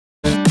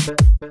Hello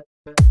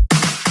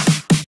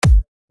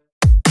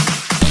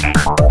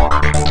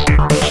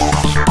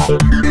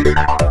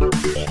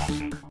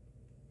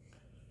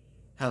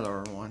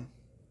everyone,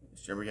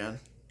 it's Jim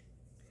again.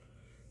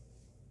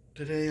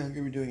 Today I'm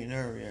gonna be doing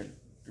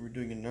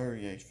another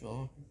reaction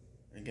film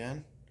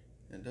again,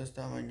 and this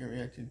time I'm gonna be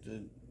reacting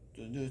to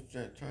the new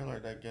trailer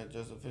that got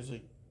just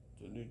officially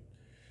the new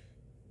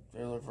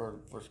trailer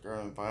for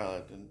Scarlet and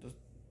Violet, and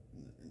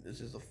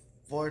this is the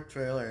fourth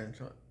trailer, and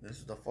this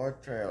is the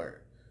fourth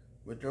trailer,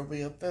 which will be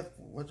a fifth,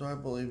 which I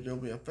believe there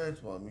will be a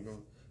fifth one we go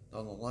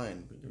down the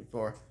line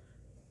before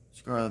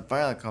Scarlet and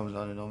Violet comes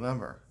out in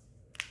November.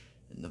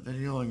 And the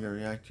video I'm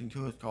reacting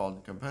to is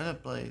called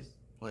Competitive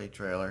Play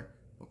Trailer,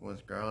 Pokemon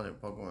Scarlet and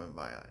Pokemon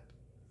Violet.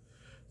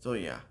 So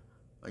yeah,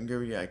 I'm gonna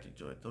be reacting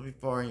to it. So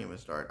before I even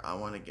start, I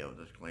want to give a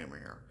disclaimer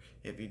here.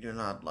 If you do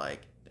not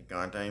like the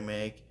content I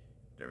make,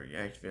 the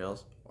reaction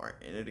videos, or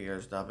any of the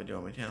other stuff I do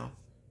on my channel,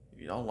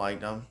 if you don't like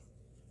them,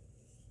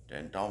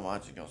 then don't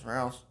watch it somewhere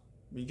else.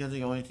 Because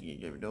the only thing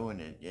you're doing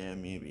is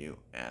giving me a view,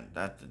 and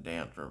that's the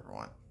damn truth for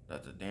one.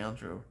 That's the damn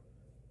truth,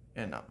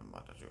 and nothing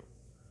but the truth.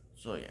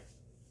 So yeah.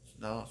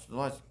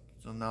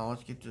 So now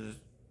let's get to this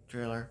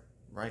trailer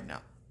right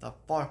now. The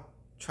fourth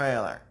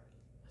trailer.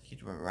 Let's get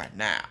to it right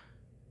now.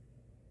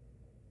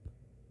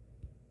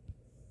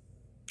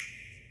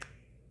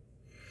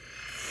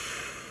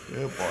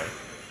 Good boy.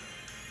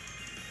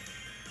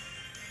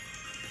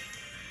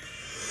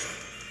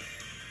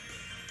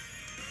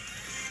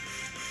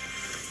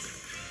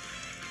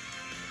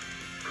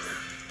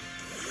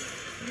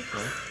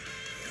 Okay.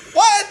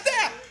 What is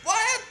that?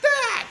 What is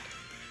that?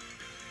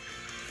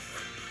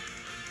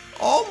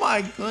 Oh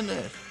my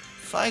goodness!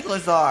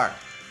 Cyclizar!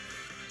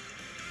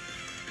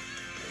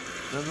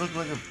 That looks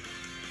like a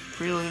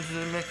prelude to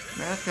the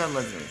mascot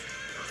legend.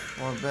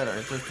 Or better,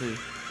 it's just the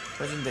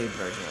present day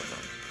version of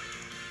them.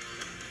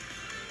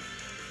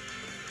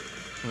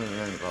 I don't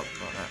know about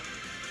that.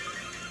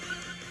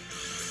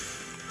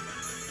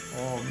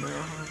 Oh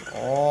man.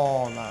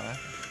 Oh, no.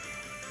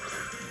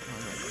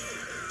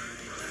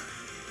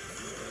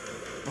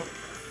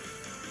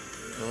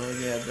 Oh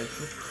yeah,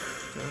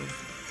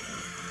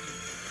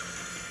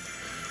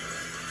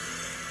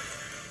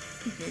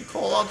 you can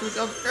call out to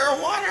the air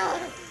water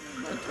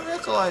and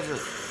terrestrialize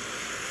it.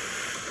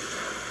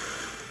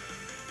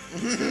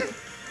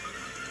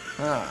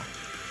 Huh.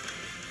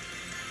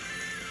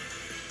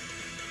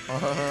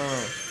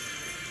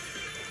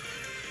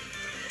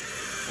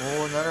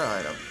 Oh, another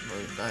item.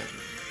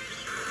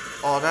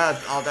 Oh,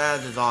 that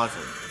is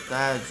awesome.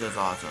 That is just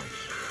awesome.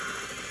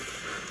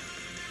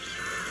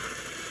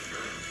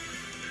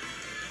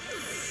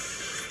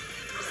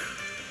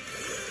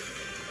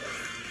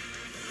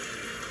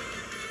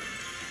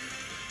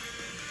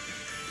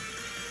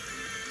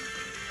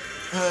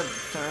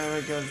 Time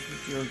against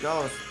your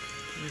ghost.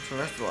 You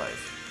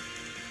terrestrialize.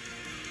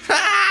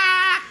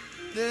 Ha!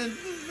 The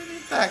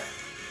effect.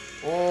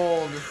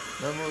 Oh,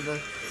 the move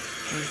that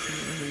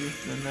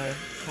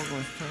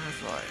Pokemon's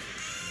terrestrialized.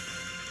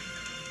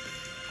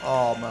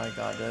 Oh my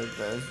god, that is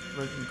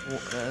freaking cool.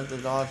 That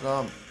is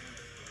awesome.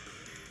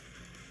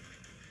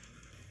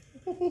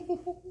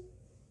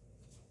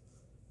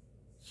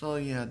 So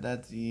yeah,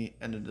 that's the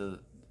end of the.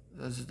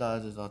 That is just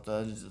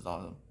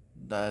awesome.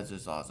 That is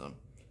just awesome.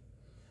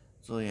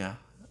 So yeah,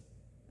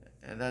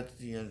 and that's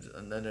the end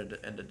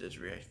of this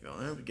reaction video.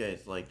 I hope you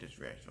guys like this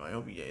reaction video. I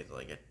hope you guys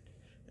like it,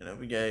 and I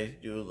hope you guys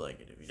do like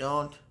it. If you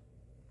don't,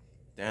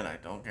 then I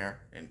don't care.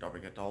 And don't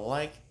forget to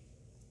like,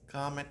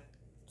 comment,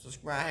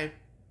 subscribe,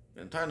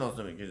 and turn those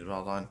notification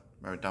bells on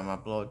every time I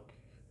upload.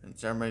 And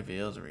share my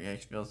videos and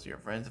reaction videos to your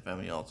friends and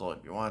family also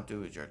if you want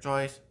to. It's your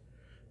choice,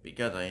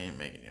 because I ain't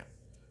making you.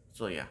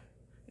 So yeah.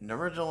 And the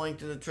original link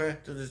to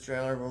this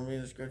trailer will be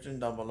in the description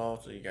down below,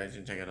 so you guys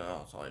can check it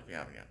out. So if you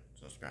haven't yet,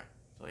 subscribe.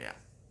 So yeah,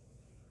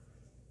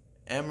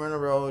 and we're on the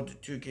road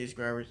to 2K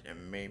subscribers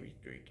and maybe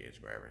 3K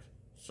subscribers.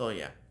 So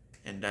yeah,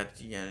 and that's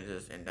the end of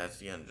this. And that's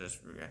the end of this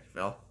reaction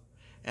video.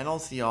 And I'll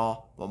see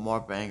y'all with more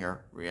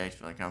banger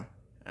reaction when I come.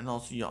 And I'll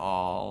see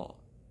y'all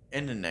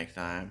in the next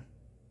time.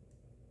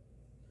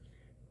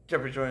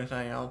 Jeffrey Jordan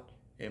signing out.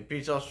 And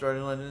peace out,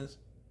 Starting Legends.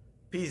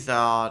 Peace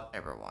out,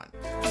 everyone.